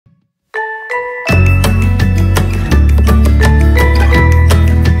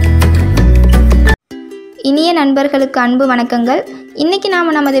இனிய நண்பர்களுக்கு அன்பு வணக்கங்கள். இன்றைக்கி நாம்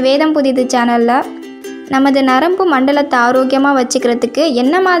நமது வேதம் புதிது சேனலில் நமது நரம்பு மண்டலத்தை ஆரோக்கியமாக வச்சுக்கிறதுக்கு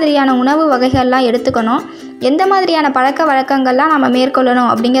என்ன மாதிரியான உணவு வகைகள்லாம் எடுத்துக்கணும், எந்த மாதிரியான பழக்க வழக்கங்கள்லாம் நம்ம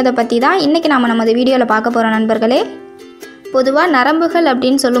மேற்கொள்ளணும் அப்படிங்கிறத பற்றி தான் இன்றைக்கி நாம் நமது வீடியோவில் பார்க்க போகிறோம் நண்பர்களே. பொதுவாக நரம்புகள்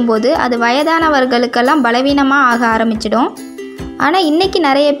அப்படின்னு சொல்லும்போது அது வயதானவர்களுக்கெல்லாம் பலவீனமாக ஆக ஆரம்பிச்சிடும். ஆனால் இன்றைக்கி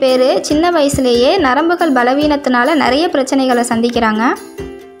நிறைய பேர் சின்ன வயசுலேயே நரம்புகள் பலவீனத்தினால நிறைய பிரச்சனைகளை சந்திக்கிறாங்க.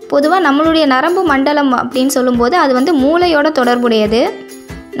 பொதுவாக நம்மளுடைய நரம்பு மண்டலம் அப்படின்னு சொல்லும்போது அது மூளையோட தொடர்புடையது.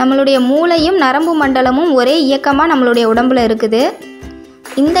 நம்மளுடைய மூளையும் நரம்பு மண்டலமும் ஒரே இயக்கமாக நம்மளுடைய உடம்பில் இருக்குது.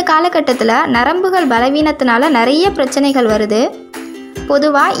 இந்த காலகட்டத்தில் நரம்புகள் பலவீனத்தினால நிறைய பிரச்சனைகள் வருது.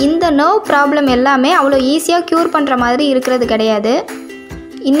 பொதுவாக இந்த நர்வ் ப்ராப்ளம் எல்லாமே அவ்வளோ ஈஸியாக க்யூர் பண்ணுற மாதிரி இருக்கிறது கிடையாது.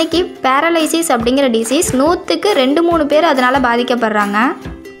 இன்றைக்கி பேரலைசிஸ் அப்படிங்கிற டிசீஸ் 100க்கு 2-3 பேர் அதனால் பாதிக்கப்படுறாங்க.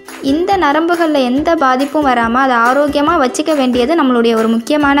 இந்த நரம்புகளில் எந்த பாதிப்பும் வராமல் அதை ஆரோக்கியமாக வச்சுக்க வேண்டியது நம்மளுடைய ஒரு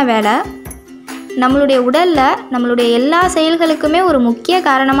முக்கியமான வேலை. நம்மளுடைய உடலில் நம்மளுடைய எல்லா செயல்களுக்குமே ஒரு முக்கிய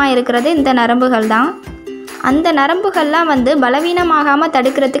காரணமாக இருக்கிறது இந்த நரம்புகள் தான். அந்த நரம்புகள்லாம் பலவீனமாகாமல்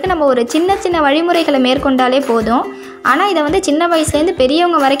தடுக்கிறதுக்கு நம்ம ஒரு சின்ன சின்ன வழிமுறைகளை மேற்கொண்டாலே போதும். ஆனால் இதை சின்ன வயசுலேருந்து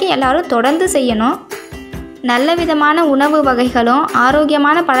பெரியவங்க வரைக்கும் எல்லோரும் தொடர்ந்து செய்யணும். நல்ல விதமான உணவு வகைகளும்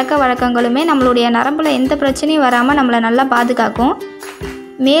ஆரோக்கியமான பழக்க வழக்கங்களுமே நம்மளுடைய நரம்பில் எந்த பிரச்சனையும் வராமல் நம்மளை நல்லா பாதுகாக்கும்.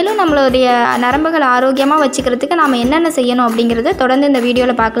 மேலும் நம்மளுடைய நரம்புகள் ஆரோக்கியமாக வச்சுக்கிறதுக்கு நாம் என்னென்ன செய்யணும் அப்படிங்கிறத தொடர்ந்து இந்த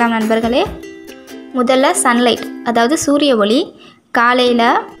வீடியோவில் பார்க்கலாம் நண்பர்களே. முதல்ல சன்லைட், அதாவது சூரிய ஒளி. காலையில்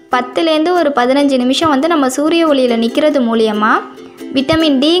 10லேருந்து ஒரு 15 நிமிஷம் நம்ம சூரிய ஒளியில் நிற்கிறது மூலியமாக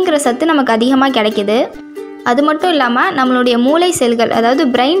விட்டமின் டிங்கிற சத்து நமக்கு அதிகமாக கிடைக்கிது. அது மட்டும் இல்லாமல் நம்மளுடைய மூளை செல்கள், அதாவது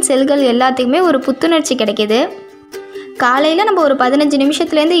பிரெயின் செல்கள் எல்லாத்துக்குமே ஒரு புத்துணர்ச்சி கிடைக்கிது. காலையில் நம்ம ஒரு 15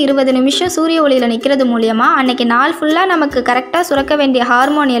 நிமிஷத்துலேருந்து 20 நிமிஷம் சூரிய ஒளியில் நிற்கிறது மூலியமாக அன்றைக்கி நாள் ஃபுல்லாக நமக்கு கரெக்டாக சுரக்க வேண்டிய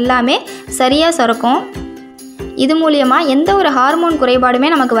ஹார்மோன் எல்லாமே சரியாக சுரக்கும். இது மூலியமாக எந்த ஒரு ஹார்மோன் குறைபாடுமே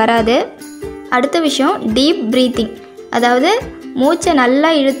நமக்கு வராது. அடுத்த விஷயம் டீப் ப்ரீத்திங், அதாவது மூச்சை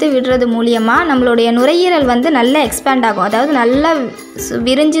நல்லா இழுத்து விடுறது மூலியமாக நம்மளுடைய நுரையீரல் நல்லா எக்ஸ்பேண்ட் ஆகும், அதாவது நல்லா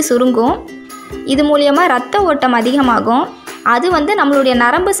விரிஞ்சு சுருங்கும். இது மூலியமாக இரத்த ஓட்டம் அதிகமாகும். அது நம்மளுடைய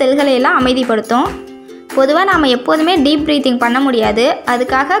நரம்பு செல்களை எல்லாம் அமைதிப்படுத்தும். பொதுவாக நாம் எப்போதுமே டீப் ப்ரீத்திங் பண்ண முடியாது.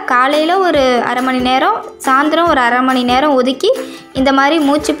 அதுக்காக காலையில் ஒரு அரை மணி நேரம், சாயந்தரம் ஒரு அரை மணி நேரம் ஒதுக்கி இந்த மாதிரி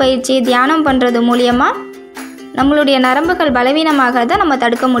மூச்சு பயிற்சி தியானம் பண்ணுறது மூலியமாக நம்மளுடைய நரம்புகள் பலவீனமாகிறத நம்ம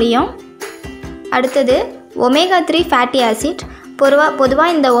தடுக்க முடியும். அடுத்தது ஒமேகா 3 ஃபேட்டி ஆசிட். பொதுவாக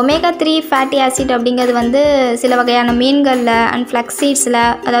இந்த ஒமேகா 3 ஃபேட்டி ஆசிட் அப்படிங்கிறது சில வகையான மீன்களில் அண்ட் ஃப்ளக்ஸ் சீட்ஸில்,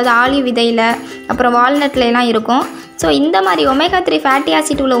 அதாவது ஆலிவ் விதையில், அப்புறம் வால்நட்லாம் இருக்கும். ஸோ இந்த மாதிரி ஒமேகா 3 ஃபேட்டி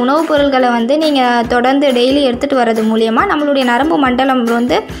ஆசிட் உள்ள உணவுப் பொருள்களை நீங்கள் தொடர்ந்து டெய்லி எடுத்துகிட்டு வர்றது மூலியமாக நம்மளுடைய நரம்பு மண்டலம்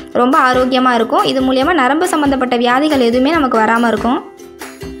ரொம்ப ஆரோக்கியமாக இருக்கும். இது மூலியமாக நரம்பு சம்மந்தப்பட்ட வியாதிகள் எதுவுமே நமக்கு வராமல் இருக்கும்.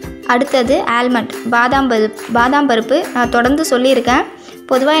 அடுத்தது ஆல்மண்ட், பாதாம் பருப்பு. நான் தொடர்ந்து சொல்லியிருக்கேன்.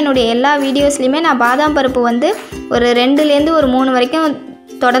 பொதுவாக என்னுடைய எல்லா வீடியோஸ்லையுமே நான் பாதாம் பருப்பு ஒரு 2லேருந்து ஒரு 3 வரைக்கும்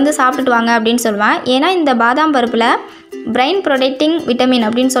தொடர்ந்து சாப்பிட்டுட்டு வாங்க அப்படின்னு சொல்லுவேன். ஏன்னா இந்த பாதாம் பருப்பில் பிரெயின் ப்ரொடெக்டிங் விட்டமின்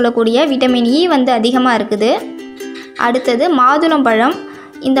அப்படின்னு சொல்லக்கூடிய விட்டமின் இ அதிகமாக இருக்குது. அடுத்தது மாதுளம்பழம்.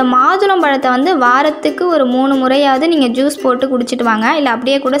 இந்த மாதுளம்பழத்தை வாரத்துக்கு ஒரு 3 முறையாவது நீங்கள் ஜூஸ் போட்டு குடிச்சிட்டு வாங்க, இல்லை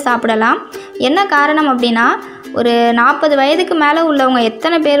அப்படியே கூட சாப்பிடலாம். என்ன காரணம் அப்படின்னா, ஒரு 40 வயதுக்கு மேலே உள்ளவங்க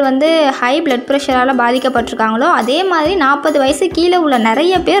எத்தனை பேர் ஹை பிளட் ப்ரெஷரால் பாதிக்கப்பட்டிருக்காங்களோ அதே மாதிரி 40 வயசு கீழே உள்ள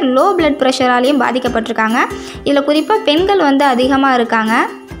நிறைய பேர் லோ பிளட் ப்ரெஷராலையும் பாதிக்கப்பட்டிருக்காங்க. இதில் குறிப்பாக பெண்கள் அதிகமாக இருக்காங்க.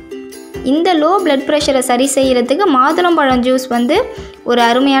 இந்த லோ பிளட் ப்ரெஷரை சரி செய்கிறதுக்கு மாதுளம்பழம் ஜூஸ் ஒரு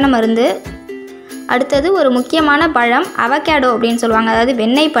அருமையான மருந்து. அடுத்தது ஒரு முக்கியமான பழம் அவகேடோ அப்படின்னு சொல்லுவாங்க, அதாவது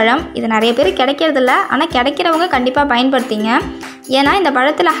வெண்ணெய் பழம். இது நிறைய பேர் கிடைக்கிறதில்ல, ஆனால் கிடைக்கிறவங்க கண்டிப்பாக பயன்படுத்திங்க. ஏன்னா இந்த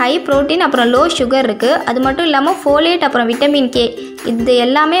பழத்தில் ஹை ப்ரோட்டீன் அப்புறம் லோ சுகர் இருக்குது. அது மட்டும் இல்லாமல் ஃபோலேட் அப்புறம் விட்டமின் கே இது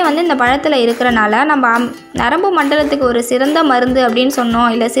எல்லாமே இந்த பழத்தில் இருக்கிறனால நம்ம நரம்பு மண்டலத்துக்கு ஒரு சிறந்த மருந்து அப்படின்னு சொன்னோம்,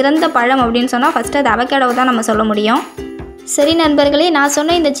 இல்லை சிறந்த பழம் அப்படின்னு சொன்னால் ஃபஸ்ட்டு அது அவகேடோவை தான் நம்ம சொல்ல முடியும். சரி நண்பர்களே, நான்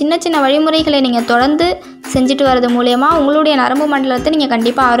சொன்ன இந்த சின்ன சின்ன வழிமுறைகளை நீங்கள் தொடர்ந்து செஞ்சுட்டு வர்றது மூலயமா உங்களுடைய நரம்பு மண்டலத்தை நீங்கள்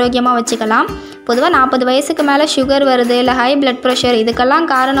கண்டிப்பாக ஆரோக்கியமாக வச்சுக்கலாம். பொதுவாக 40 வயசுக்கு மேலே சுகர் வருது, இல்லை ஹை பிளட் ப்ரெஷர், இதுக்கெல்லாம்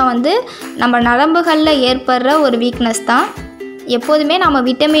காரணம் நம்ம நரம்புகளில் ஏற்படுற ஒரு வீக்னஸ் தான். எப்போதுமே நம்ம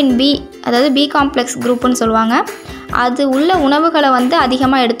விட்டமின் பி, அதாவது பி காம்ப்ளெக்ஸ் குரூப்புன்னு சொல்லுவாங்க, அது உள்ள உணவுகளை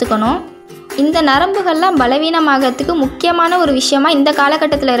அதிகமாக எடுத்துக்கணும். இந்த நரம்புகள்லாம் பலவீனமாகிறதுக்கு முக்கியமான ஒரு விஷயமாக இந்த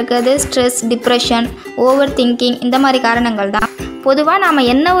காலகட்டத்தில் இருக்கிறது ஸ்ட்ரெஸ், டிப்ரெஷன், ஓவர் திங்கிங், இந்த மாதிரி காரணங்கள் தான். பொதுவாக நாம்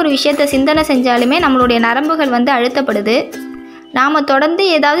என்ன ஒரு விஷயத்தை சிந்தனை செஞ்சாலுமே நம்மளுடைய நரம்புகள் அழுத்தப்படுது. நாம் தொடர்ந்து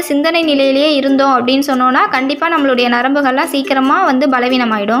ஏதாவது சிந்தனை நிலையிலேயே இருந்தோம் அப்படின்னு சொன்னோன்னா கண்டிப்பாக நம்மளுடைய நரம்புகள்லாம் சீக்கிரமாக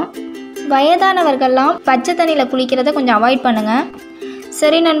பலவீனமாயிடும். வயதானவர்கள்லாம் பச்சை தண்ணியில் குளிக்கிறத கொஞ்சம் அவாய்ட் பண்ணுங்கள்.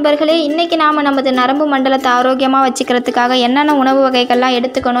 சரி நண்பர்களே, இன்றைக்கி நாம் நமது நரம்பு மண்டலத்தை ஆரோக்கியமாக வச்சுக்கிறதுக்காக என்னென்ன உணவு வகைகள்லாம்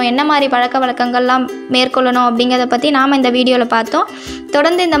எடுத்துக்கணும், என்ன மாதிரி பழக்க வழக்கங்கள்லாம் மேற்கொள்ளணும் அப்படிங்கிறத பற்றி நாம் இந்த வீடியோவில் பார்த்தோம்.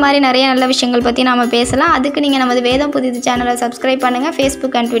 தொடர்ந்து இந்த மாதிரி நிறைய நல்ல விஷயங்கள் பற்றி நாம் பேசலாம். அதுக்கு நீங்கள் நமது வேதம் புதிது சேனலை சப்ஸ்கிரைப் பண்ணுங்கள்.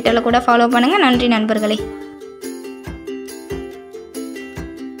 ஃபேஸ்புக் அண்ட் ட்விட்டரில் கூட ஃபாலோ பண்ணுங்கள். நன்றி நண்பர்களே.